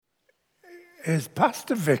Is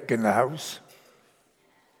Pastor Vic in the house?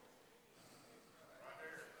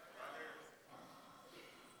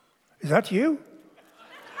 Is that you?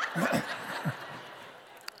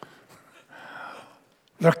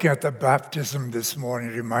 Looking at the baptism this morning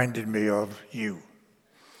reminded me of you.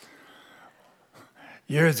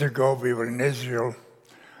 Years ago, we were in Israel,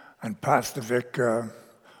 and Pastor Vic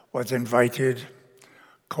was invited,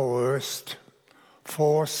 coerced,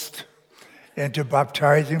 forced into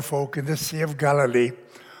baptizing folk in the Sea of Galilee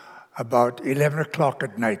about 11 o'clock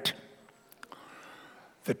at night.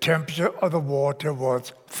 The temperature of the water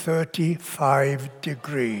was 35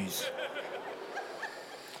 degrees.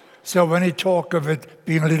 So when he talked of it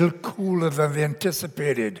being a little cooler than they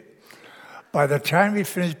anticipated, by the time we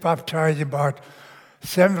finished baptizing about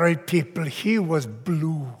 7 or 8 people, he was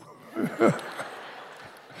blue.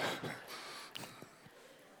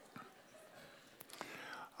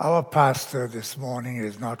 Our pastor this morning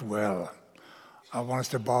is not well. I want us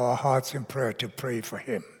to bow our hearts in prayer to pray for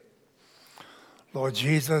him. Lord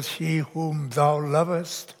Jesus, he whom thou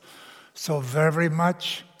lovest so very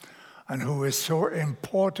much and who is so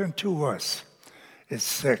important to us is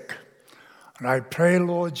sick. And I pray,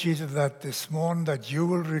 Lord Jesus, that this morning that you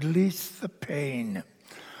will release the pain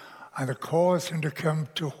and cause him to come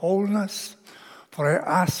to wholeness, for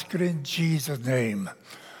I ask it in Jesus' name.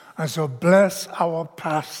 And so bless our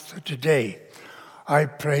pastor today. I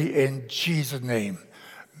pray in Jesus' name.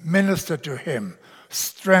 Minister to him,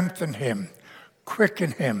 strengthen him,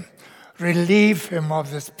 quicken him, relieve him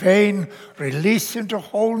of this pain, release him to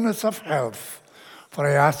wholeness of health. For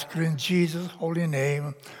I ask it in Jesus' holy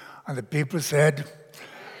name. And the people said,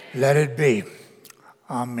 let it be.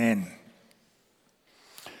 Amen.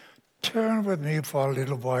 Turn with me for a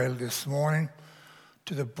little while this morning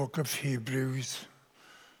to the book of Hebrews,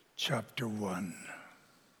 chapter 1.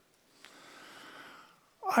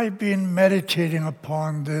 I've been meditating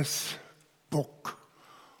upon this book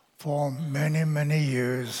for many, many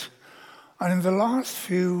years. And in the last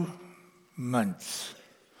few months,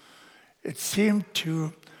 it seemed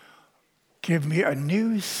to give me a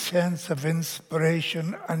new sense of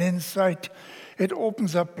inspiration and insight. It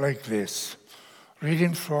opens up like this,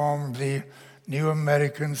 reading from the New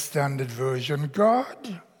American Standard Version.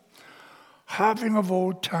 God, having of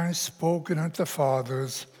old time spoken unto the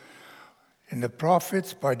fathers in the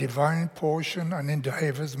prophets by divine portion and in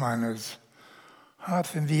divers manners,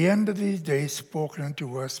 hath in the end of these days spoken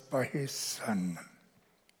unto us by his Son.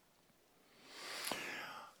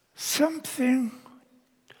 Something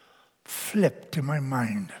flipped in my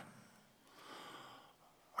mind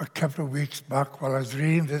a couple of weeks back while I was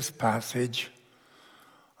reading this passage,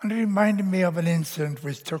 and it reminded me of an incident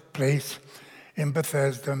which took place in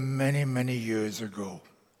Bethesda many, many years ago.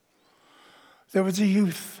 There was a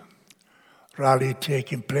youth rally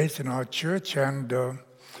taking place in our church, and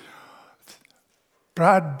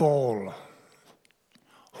Brad Ball,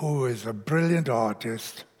 who is a brilliant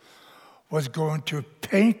artist, was going to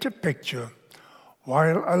paint a picture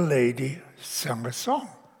while a lady sang a song.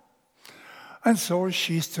 And so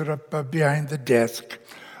she stood up behind the desk,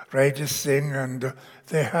 ready to sing, and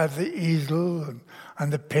they had the easel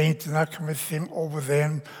and the paint and that kind of thing over there,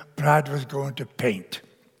 and Brad was going to paint.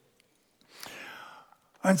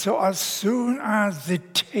 And so as soon as the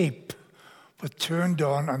tape was turned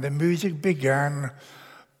on and the music began,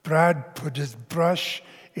 Brad put his brush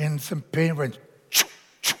in some paint, went choo,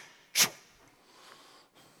 choo, choo.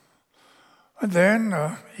 And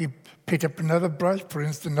then he picked up another brush, for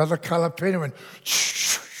instance, another color paint, and went choo,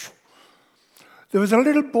 choo, choo. There was a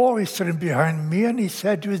little boy sitting behind me, and he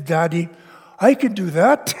said to his daddy, I can do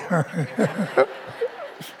that.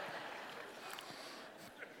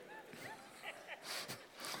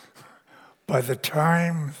 By the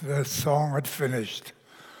time the song had finished,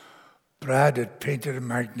 Brad had painted a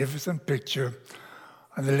magnificent picture,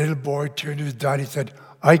 and the little boy turned to his daddy and said,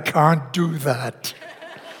 I can't do that.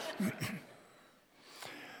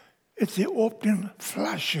 It's the opening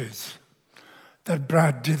flashes that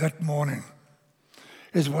Brad did that morning,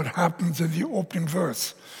 is what happens in the opening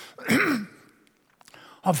verse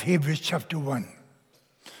of Hebrews chapter 1.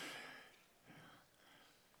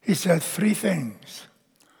 He said 3 things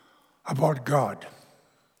about God.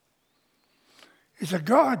 He's a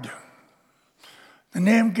God. The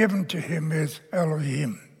name given to him is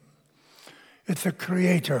Elohim. It's the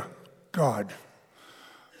creator God,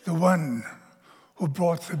 the one who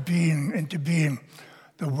brought into being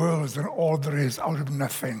the worlds and all there is out of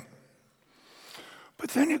nothing. But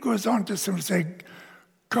then he goes on to say,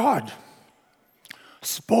 God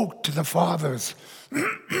spoke to the fathers.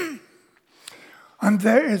 And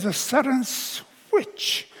there is a sudden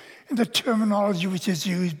switch in the terminology which is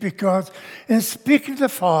used, because in speaking to the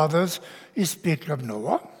fathers, he's speaking of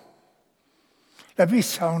Noah. Let me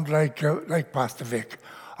sound like Pastor Vic.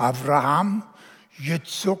 Abraham,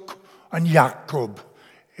 Yitzchak, and Jacob.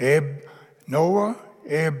 Noah,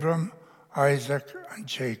 Abram, Isaac, and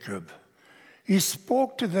Jacob. He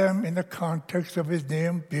spoke to them in the context of his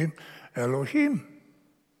name being Elohim.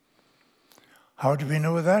 How do we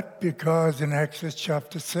know that? Because in Exodus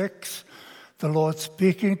chapter 6, the Lord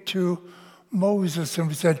speaking to Moses, and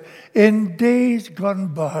he said, in days gone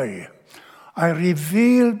by, I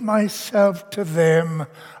revealed myself to them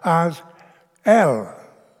as El,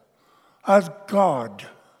 as God.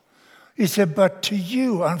 He said, but to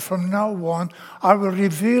you, and from now on, I will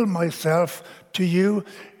reveal myself to you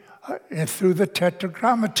through the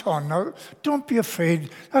Tetragrammaton. Now, don't be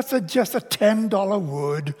afraid. That's just a $10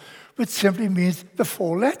 word, which simply means the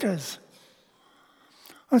 4 letters.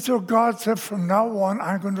 And so God said, from now on,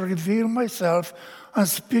 I'm going to reveal myself and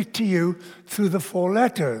speak to you through the 4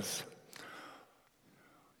 letters.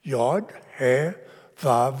 Yod, He,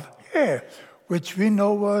 Vav, He, which we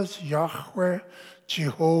know was Yahweh,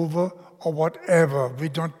 Jehovah, or whatever. We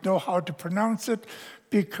don't know how to pronounce it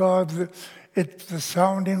because the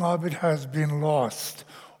sounding of it has been lost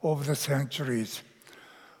over the centuries.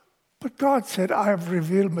 But God said, I have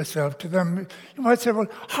revealed myself to them. You might say, well,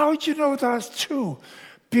 how do you know that's true?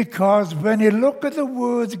 Because when you look at the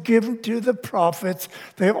words given to the prophets,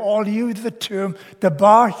 they all use the term,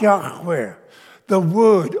 Debar Yahweh, the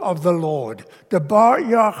word of the Lord, Debar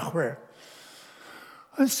Yahweh.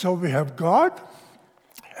 And so we have God,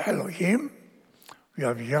 Elohim, we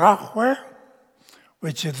have Yahweh,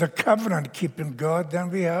 which is the covenant-keeping God. Then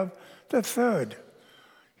we have the third.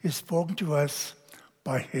 He's spoken to us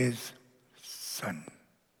by his Son.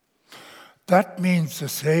 That means to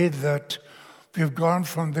say that we've gone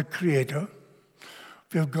from the Creator,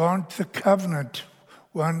 we've gone to the covenant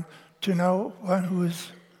one, to now one who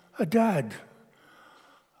is a dad,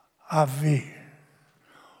 Avi,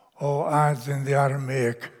 or as in the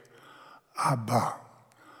Aramaic, Abba,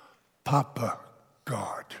 Papa,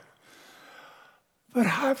 God. But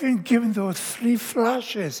having given those 3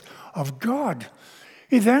 flashes of God,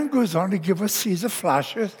 he then goes on to give us these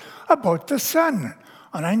flashes about the Son.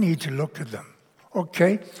 And I need to look at them,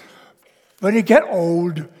 okay? When you get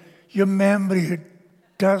old, your memory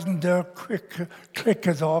doesn't click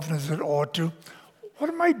as often as it ought to. What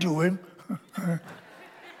am I doing?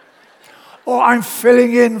 Oh, I'm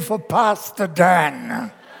filling in for Pastor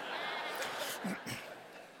Dan.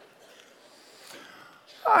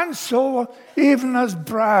 And so, even as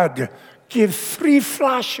Brad gave 3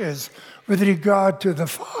 flashes with regard to the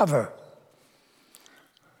Father,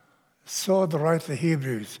 so the writer of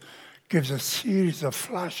Hebrews gives a series of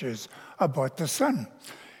flashes about the Son.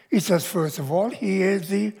 He says, first of all, he is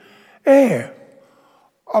the heir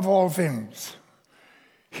of all things.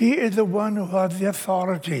 He is the one who has the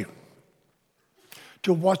authority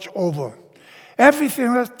to watch over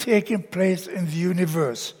everything that's taking place in the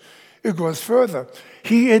universe. It goes further.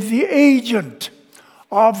 He is the agent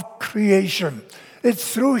of creation.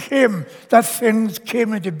 It's through him that things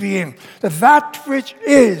came into being. That which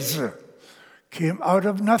is came out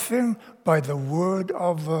of nothing by the word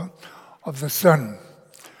of the Son.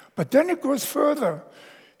 But then it goes further.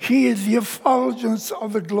 He is the effulgence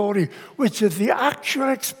of the glory, which is the actual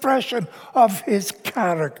expression of his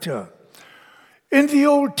character. In the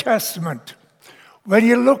Old Testament, when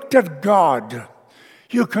you looked at God,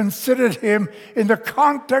 you considered him in the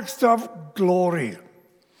context of glory.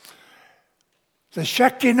 The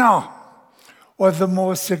Shekinah was the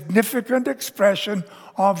most significant expression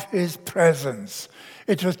of his presence.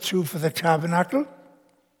 It was true for the tabernacle.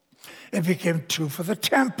 It became true for the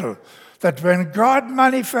temple. That when God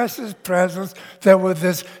manifests his presence, there was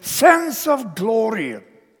this sense of glory.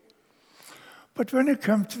 But when it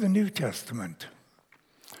comes to the New Testament,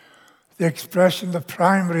 the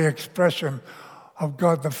primary expression of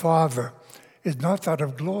God the Father is not that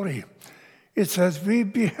of glory. It says, we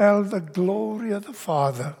beheld the glory of the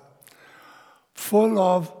Father, full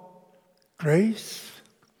of grace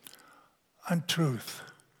and truth,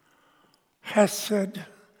 Hesed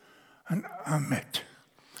and Emet.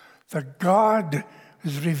 That God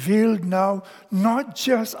is revealed now not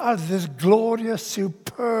just as this glorious,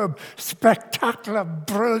 superb, spectacular,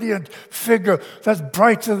 brilliant figure that's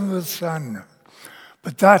brighter than the sun,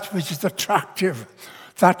 but that which is attractive,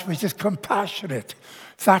 that which is compassionate,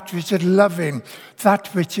 that which is loving, that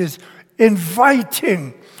which is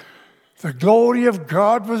inviting. The glory of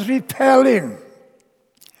God was repelling,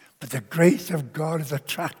 but the grace of God is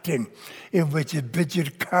attracting, in which it bids you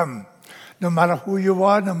to come. no matter who you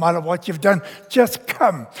are, no matter what you've done, just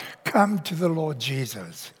come. Come to the Lord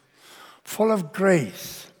Jesus, full of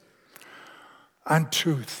grace and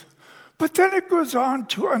truth. But then it goes on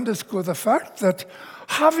to underscore the fact that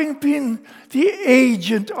having been the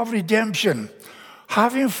agent of redemption,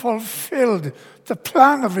 having fulfilled the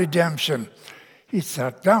plan of redemption, he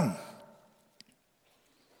sat down.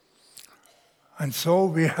 And so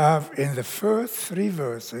we have in the first 3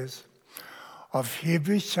 verses of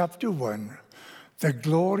Hebrews chapter 1, the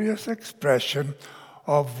glorious expression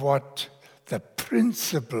of what the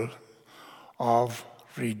principle of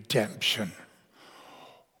redemption,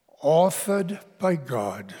 authored by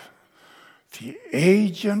God. The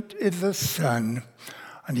agent is the Son,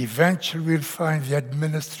 and eventually we'll find the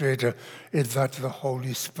administrator is that the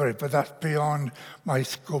Holy Spirit. But that's beyond my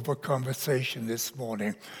scope of conversation this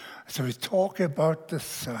morning. So we talk about the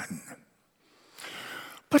Son.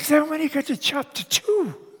 But then when you get to chapter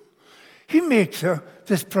 2, he makes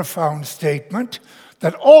this profound statement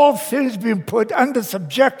that all things being put under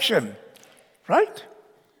subjection. Right?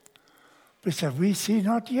 But he said, we see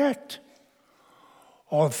not yet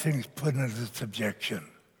all things put under subjection.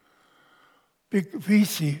 We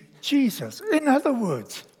see Jesus. In other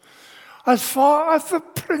words, as far as the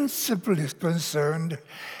principle is concerned,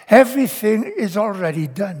 everything is already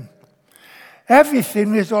done.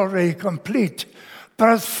 Everything is already complete. But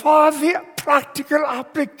as far as the practical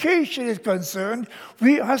application is concerned,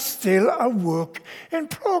 we are still a work in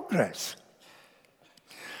progress.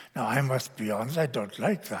 Now, I must be honest, I don't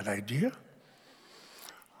like that idea.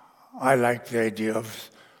 I like the idea of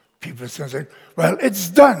people saying, well, it's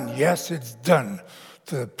done. Yes, it's done.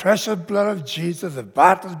 To the precious blood of Jesus, the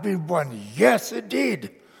battle's been won. Yes,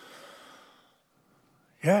 indeed.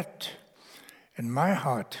 Yet, in my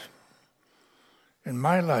heart, in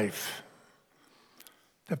my life,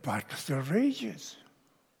 the battle still rages.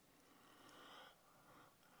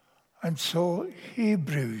 And so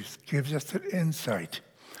Hebrews gives us an insight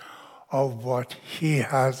of what he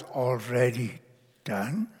has already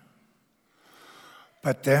done.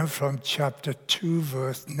 But then from chapter 2,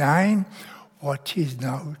 verse 9, what he's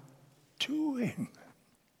now doing.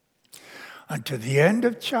 And to the end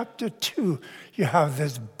of chapter 2, you have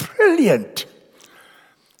this brilliant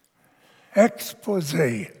expose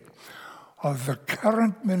of the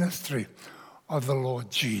current ministry of the Lord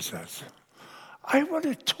Jesus. I want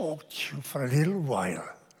to talk to you for a little while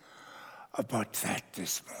about that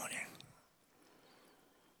this morning.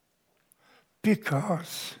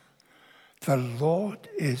 Because the Lord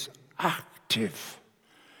is active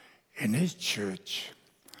in his church.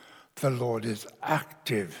 The Lord is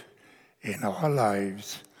active in our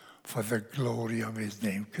lives for the glory of his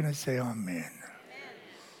name. Can I say amen?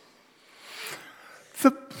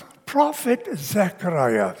 The prophet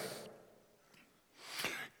Zechariah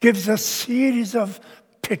gives a series of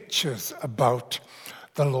pictures about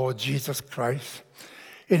the Lord Jesus Christ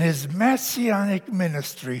in his messianic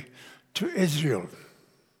ministry to Israel.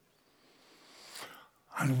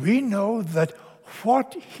 And we know that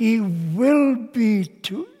what he will be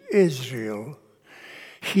to Israel,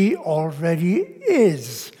 he already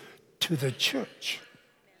is to the church.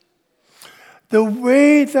 The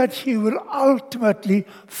way that he will ultimately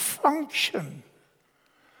function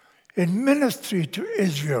in ministry to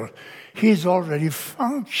Israel, he's already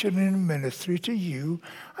functioning in ministry to you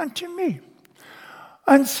and to me.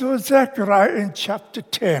 And so Zechariah in chapter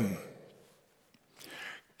 10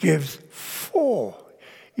 gives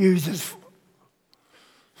uses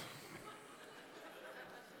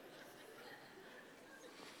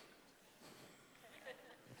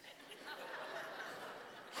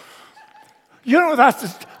you know,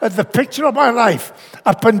 that's the picture of my life,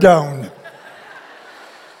 up and down.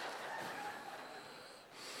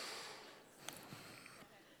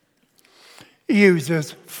 He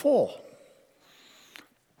uses 4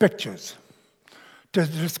 pictures to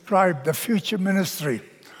describe the future ministry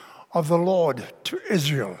of the Lord to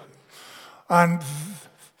Israel. And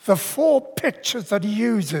the 4 pictures that he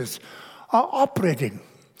uses are operating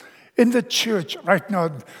in the church right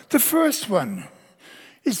now. The first one,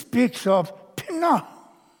 it speaks of Pinah.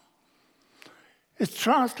 It's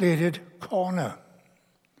translated corner,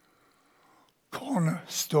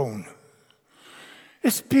 cornerstone.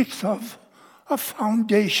 It speaks of a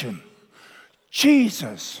foundation.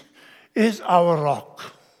 Jesus is our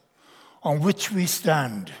rock on which we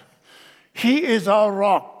stand. He is our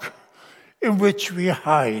rock in which we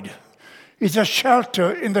hide. is a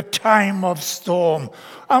shelter in the time of storm.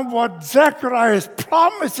 And what Zechariah is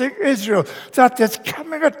promising Israel, that there's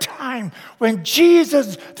coming a time when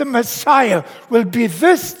Jesus, the Messiah, will be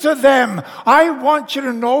this to them. I want you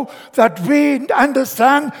to know that we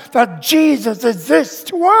understand that Jesus is this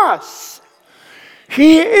to us.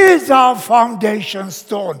 He is our foundation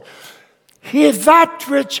stone. He is that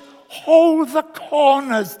which holds the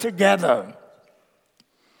corners together.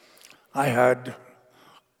 I had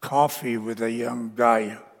coffee with a young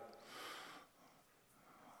guy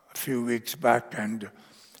a few weeks back, and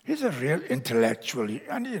he's a real intellectual.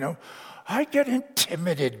 And I get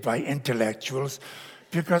intimidated by intellectuals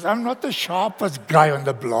because I'm not the sharpest guy on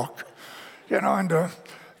the block. And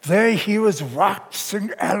there he was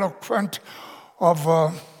waxing eloquent of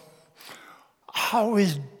how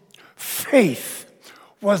his faith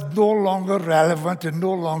was no longer relevant and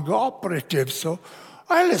no longer operative. So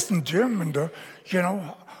I listened to him, and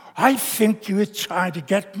I think he was trying to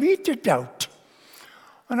get me to doubt.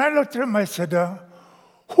 And I looked at him, I said,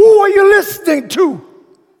 who are you listening to?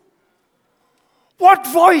 What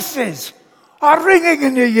voices are ringing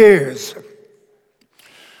in your ears?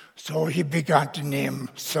 So he began to name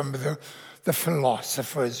some of the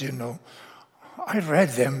philosophers, I read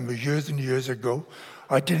them years and years ago.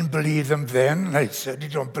 I didn't believe them then, and I certainly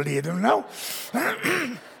don't believe them now.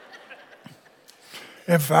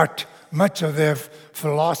 In fact, much of their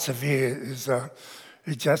philosophy is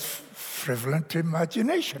just frivolous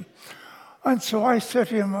imagination. And so I said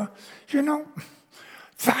to him,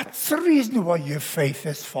 that's the reason why your faith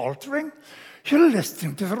is faltering. You're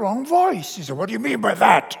listening to the wrong voice. He said, what do you mean by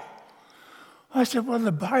that? I said, well,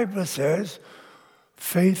 the Bible says,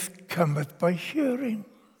 faith cometh by hearing,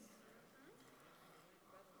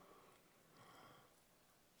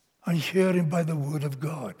 and hearing by the word of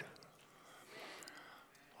God.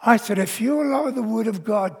 I said, if you allow the word of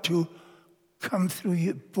God to come through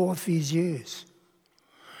you both these years,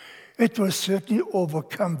 it will certainly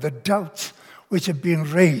overcome the doubts which have been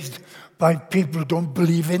raised by people who don't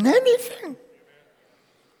believe in anything.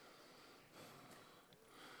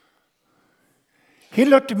 He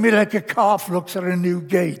looked at me like a calf looks at a new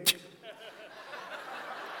gate.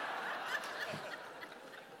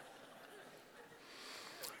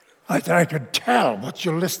 I said, I could tell what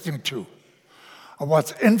you're listening to and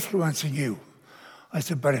what's influencing you. I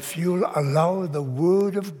said, but if you'll allow the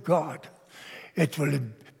Word of God, it will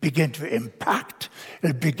begin to impact.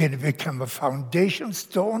 It'll begin to become a foundation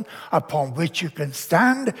stone upon which you can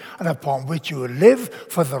stand and upon which you will live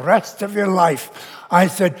for the rest of your life. I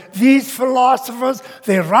said, these philosophers,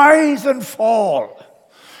 they rise and fall.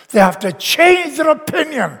 They have to change their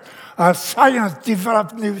opinion as science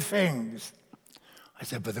develops new things. I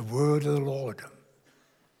said, but the word of the Lord,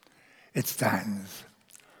 it stands.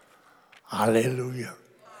 Hallelujah.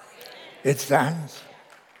 It stands.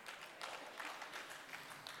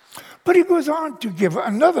 But he goes on to give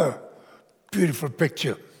another beautiful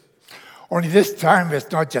picture. Only this time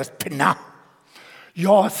it's not just pinna,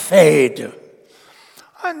 yorthaid.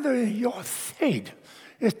 And the yorthaid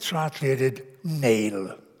is translated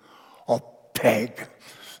nail or peg.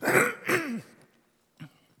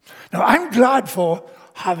 Now, I'm glad for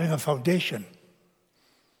having a foundation.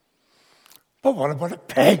 But what about a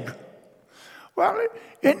peg? Well,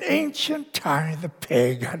 in ancient times, the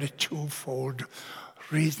peg had a twofold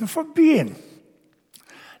reason for being.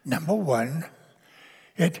 Number one,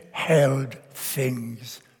 it held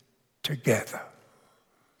things together.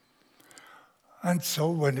 And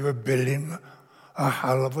so when they were building a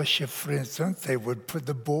hull of a ship, for instance, they would put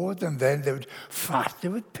the board and then they would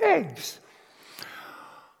fasten it with pegs.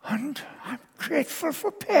 And I'm grateful for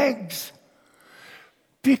pegs,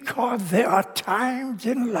 because there are times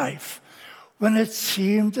in life when it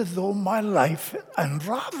seems as though my life is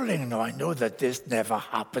unraveling. Now, I know that this never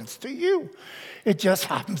happens to you. It just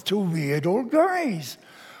happens to weird old guys.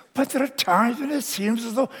 But there are times when it seems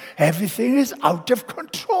as though everything is out of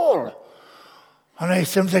control. And I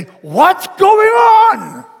simply say, what's going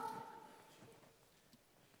on?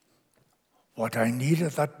 What I need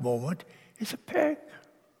at that moment is a peg.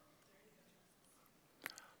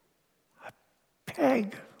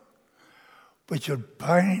 Peg, which will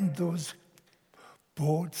bind those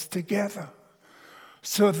boards together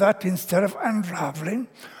so that instead of unraveling,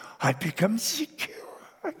 I become secure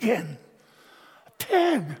again. A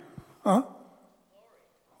peg. Huh?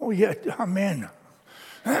 Oh, yeah, amen.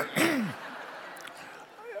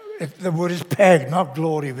 The word is peg, not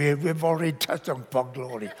glory. We've already touched on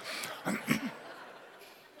glory.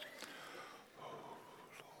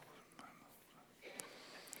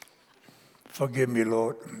 Forgive me,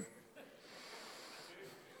 Lord.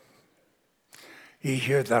 You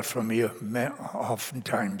hear that from me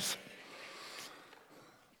oftentimes.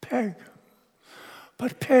 Peg.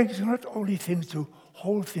 But pegs are not only things to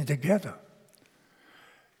hold things together.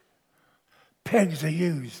 Pegs are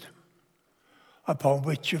used upon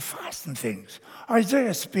which you fasten things.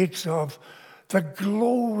 Isaiah speaks of the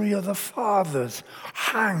glory of the fathers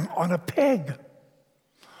hang on a peg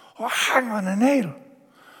or hang on a nail.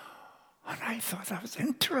 And I thought that was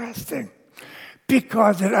interesting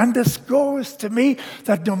because it underscores to me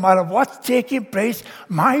that no matter what's taking place,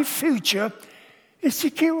 my future is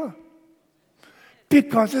secure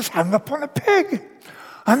because it's hung upon a peg.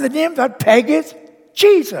 And the name of that peg is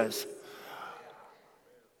Jesus.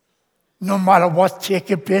 No matter what's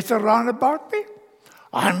taking place around about me,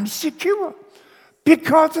 I'm secure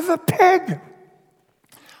because of the peg.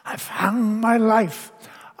 I've hung my life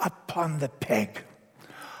upon the peg.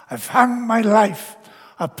 I've hung my life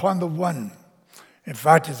upon the one. In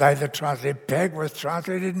fact, it's either translated peg or it's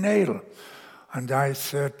translated nail. And I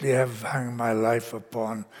certainly have hung my life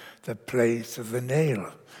upon the place of the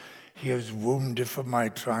nail. He was wounded for my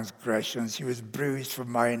transgressions. He was bruised for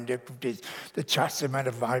my iniquities. The chastisement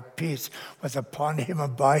of my peace was upon him,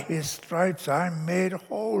 and by his stripes I am made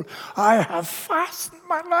whole. I have fastened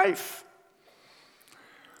my life.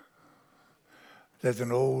 There's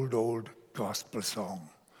an old gospel song.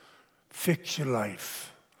 Fix your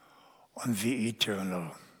life on the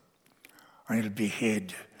eternal, and it'll be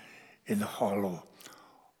hid in the hollow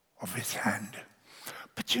of his hand.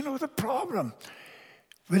 But you know the problem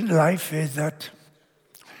with life is that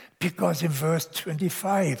because in verse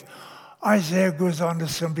 25, Isaiah goes on to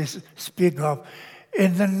simply speak of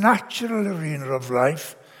in the natural arena of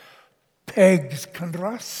life, pegs can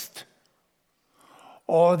rust,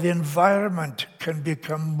 or the environment can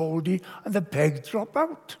become moldy and the pegs drop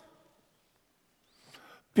out.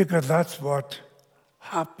 Because that's what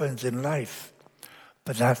happens in life.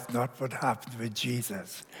 But that's not what happens with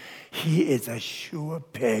Jesus. He is a sure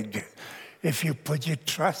peg. If you put your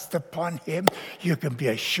trust upon him, you can be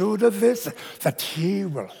assured of this, that he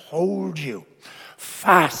will hold you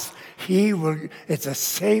fast. It's a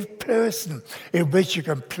safe person in which you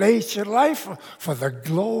can place your life for the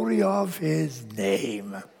glory of his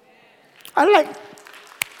name. No,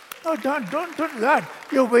 don't do that.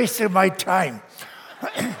 You're wasting my time.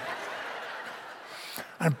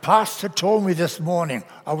 And Pastor told me this morning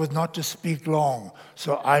I was not to speak long,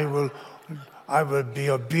 so I will be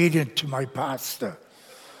obedient to my pastor.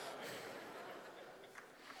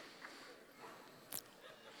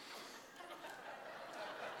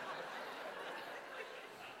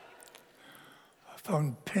 I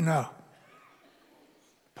found Pinna,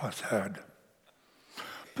 Pastor heard.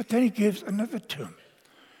 But then he gives another term.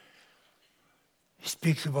 He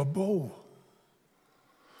speaks of a bow.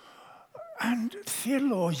 And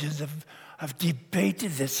theologians have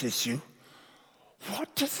debated this issue.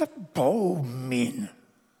 What does a bow mean?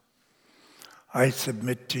 I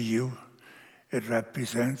submit to you, it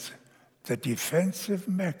represents the defensive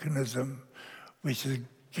mechanism which is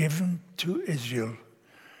given to Israel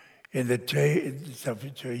in the days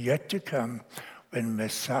that are yet to come, when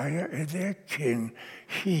Messiah is their king.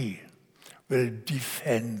 He will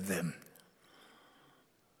defend them.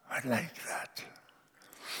 I like that.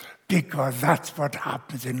 Because that's what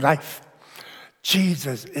happens in life.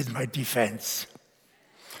 Jesus is my defense.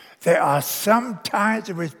 There are some times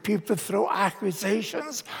in which people throw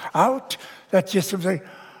accusations out that just say,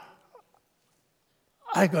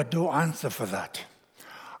 I got no answer for that.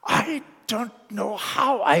 I don't know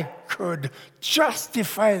how I could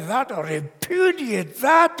justify that or repudiate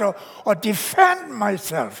that or defend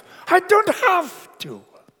myself. I don't have to.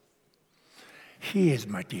 He is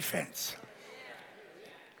my defense.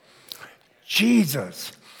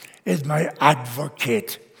 Jesus is my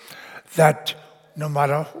advocate, that no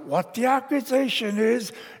matter what the accusation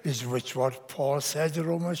is which what Paul says in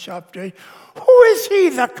Romans chapter 8, who is he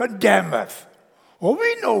that condemneth? Well,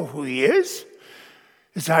 we know who he is.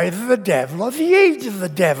 It's either the devil or the agent of the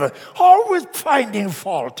devil, always finding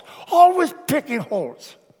fault, always picking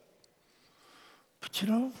holes. But you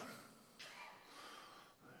know,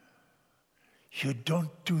 you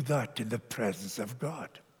don't do that in the presence of God.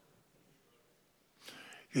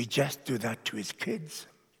 You just do that to his kids.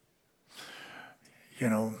 You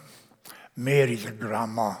know, Mary's a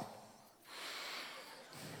grandma.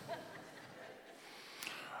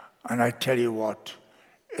 And I tell you what,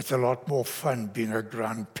 it's a lot more fun being a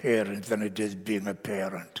grandparent than it is being a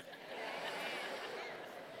parent.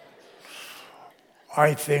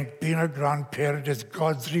 I think being a grandparent is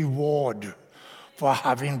God's reward for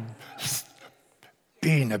having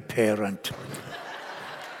been a parent.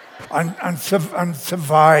 and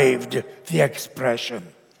survived the expression.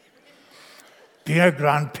 Being a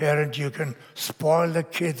grandparent, you can spoil the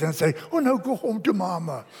kids and say, oh, no, go home to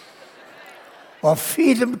mama. Or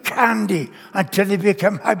feed them candy until they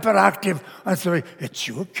become hyperactive and say, it's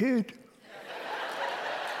your kid.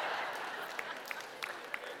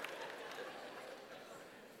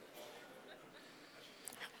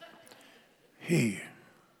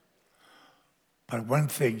 But one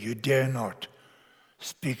thing, you dare not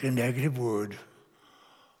speak a negative word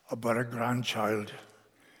about a grandchild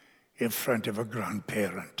in front of a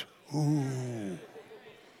grandparent. Ooh.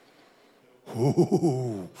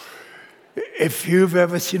 Ooh. If you've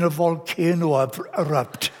ever seen a volcano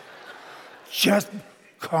erupt, just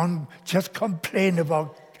complain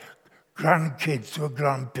about grandkids to a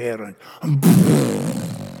grandparent.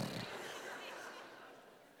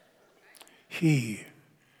 He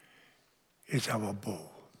is our bow.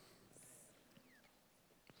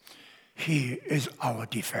 He is our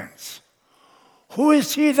defense. Who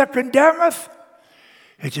is he that condemneth?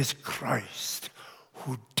 It is Christ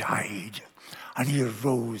who died and he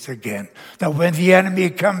rose again. That when the enemy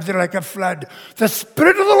comes in like a flood, the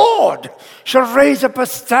Spirit of the Lord shall raise up a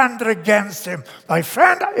standard against him. My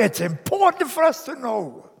friend, it's important for us to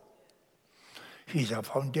know he's our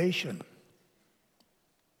foundation.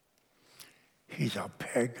 He's our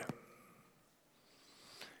peg.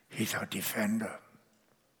 He's our defender.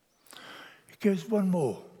 He gives one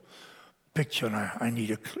more picture, and I need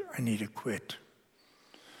to quit.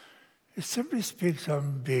 It simply speaks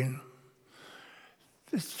of being,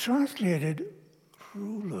 it's translated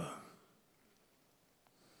ruler.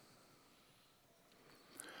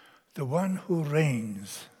 The one who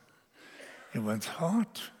reigns in one's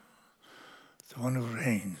heart, the one who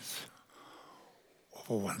reigns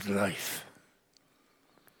over one's life.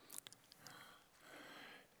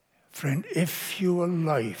 Friend, if your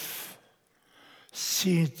life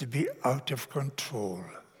seems to be out of control,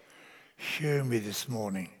 hear me this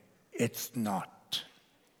morning. It's not.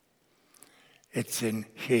 It's in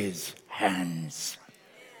his hands.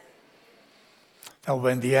 Now,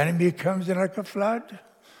 when the enemy comes in like a flood,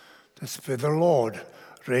 the Spirit of the Lord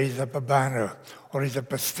raises up a banner or raise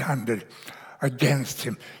up a standard against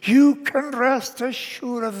him. You can rest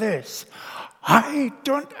assured of this. I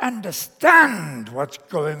don't understand what's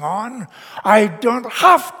going on. I don't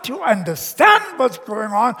have to understand what's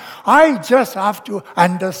going on. I just have to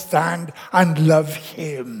understand and love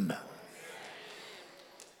him.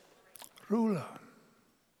 Ruler.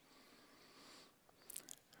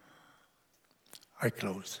 I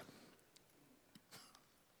close.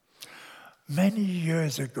 Many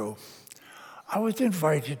years ago, I was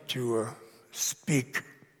invited to speak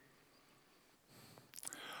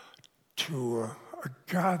to a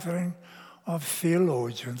gathering of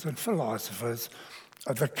theologians and philosophers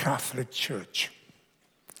of the Catholic Church.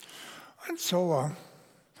 And so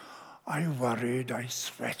I worried, I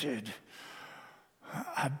sweated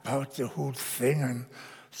about the whole thing. And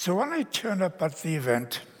so when I turned up at the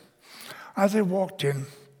event, as I walked in,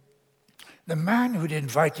 the man who'd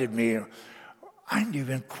invited me, I knew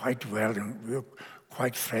him quite well, and we were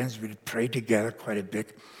quite friends. We'd prayed together quite a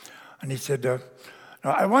bit. And he said,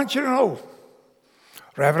 now, I want you to know,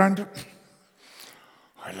 Reverend,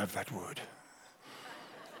 I love that word.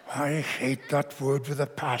 I hate that word with a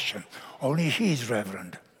passion. Only he's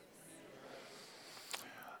Reverend.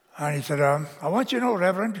 And he said, I want you to know,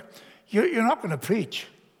 Reverend, you're not going to preach.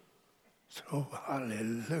 So,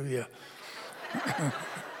 hallelujah.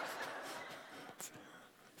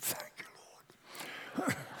 Thank you,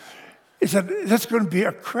 Lord. He said, that's going to be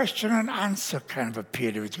a question and answer kind of a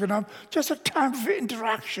period. It's going to have just a time for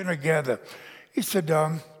interaction together. He said,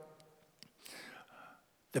 the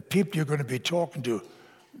people you're going to be talking to,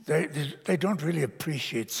 they don't really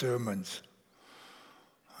appreciate sermons.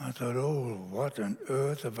 I thought, oh, what on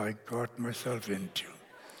earth have I got myself into?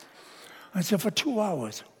 And so for 2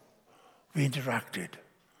 hours, we interacted.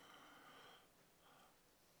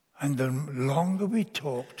 And the longer we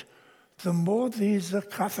talked, the more these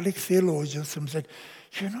Catholic theologians said,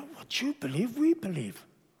 you know what you believe, we believe.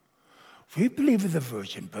 We believe in the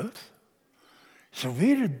virgin birth. So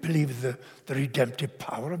we believe in the redemptive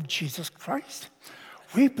power of Jesus Christ.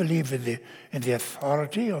 We believe in the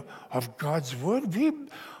authority of God's word.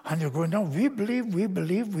 And you're going down, we believe.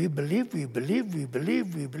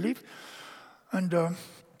 And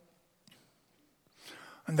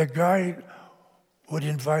the guy would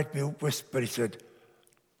invite me, whisper, he said,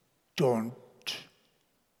 don't,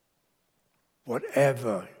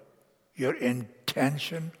 whatever your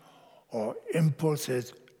intention or impulse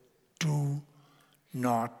is, do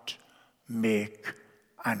not make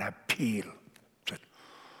an appeal.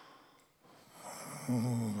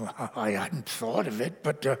 I hadn't thought of it,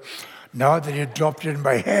 but now that you dropped it in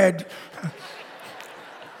my head.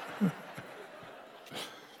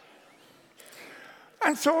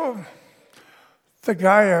 And so the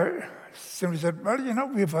guy simply said, well,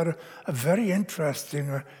 we've had a very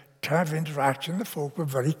interesting kind of interaction. The folk were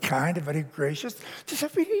very kind and very gracious. They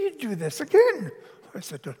said, we need to do this again. I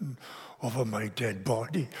said, over my dead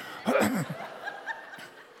body.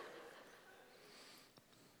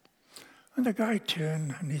 And the guy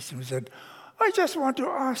turned and he said, I just want to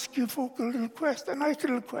ask you folk a nice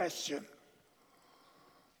little question.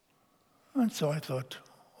 And so I thought,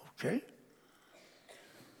 okay.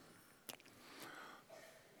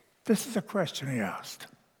 This is a question he asked.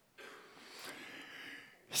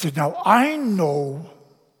 He said, now I know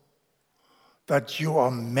that you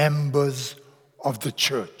are members of the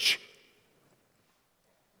church.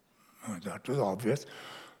 Oh, that was obvious.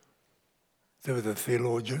 They were the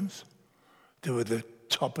theologians. They were the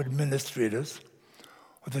top administrators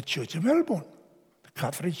of the Church of Melbourne, the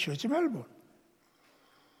Catholic Church of Melbourne.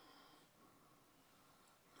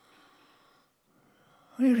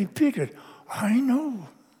 And he repeated, I know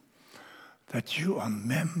that you are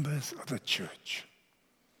members of the church.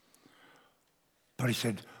 But he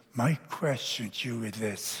said, my question to you is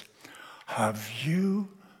this. Have you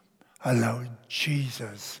allowed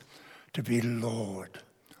Jesus to be Lord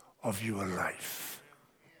of your life?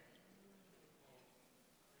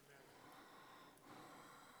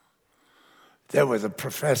 There was a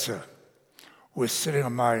professor who was sitting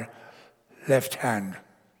on my left hand.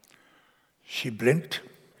 She blinked,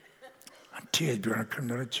 and tears began to come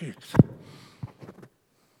down her cheeks.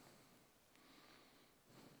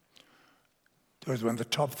 There was one of the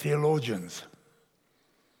top theologians,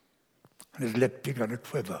 and his lip began to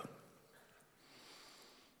quiver.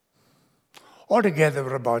 Altogether, there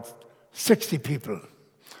were about 60 people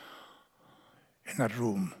in that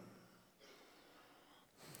room.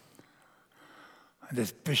 And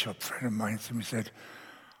this bishop friend of mine said,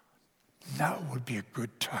 now would be a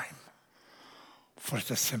good time for us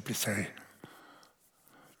to simply say,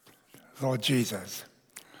 Lord Jesus,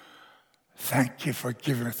 thank you for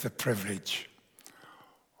giving us the privilege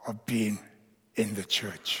of being in the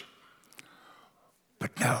church.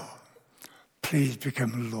 But now, please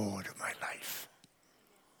become Lord of my life.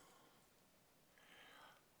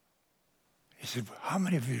 He said, how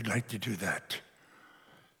many of you would like to do that?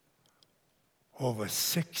 Over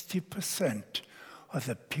 60% of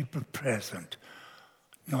the people present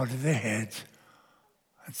nodded their heads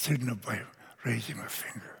and signaled by raising a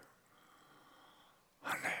finger.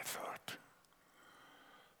 And I thought,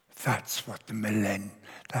 that's what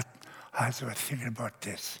as I was thinking about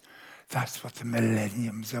this, that's what the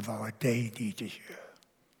millenniums of our day need to hear.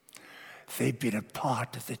 They've been a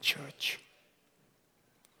part of the church.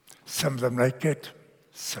 Some of them like it,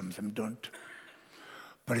 some of them don't.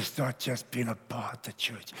 But it's not just being a part of the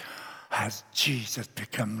church. Has Jesus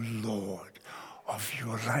become Lord of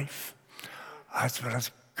your life, as well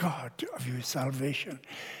as God of your salvation?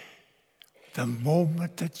 The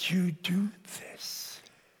moment that you do this,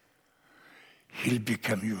 He'll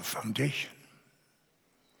become your foundation.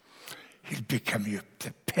 He'll become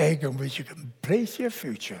the peg on which you can place your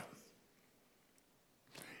future.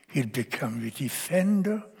 He'll become your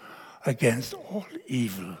defender against all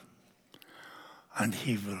evil. And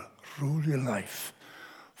He will rule your life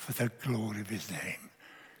for the glory of His name.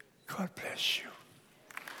 God bless you.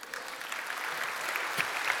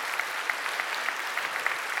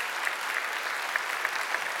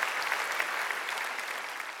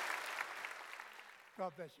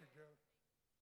 God bless you, girl.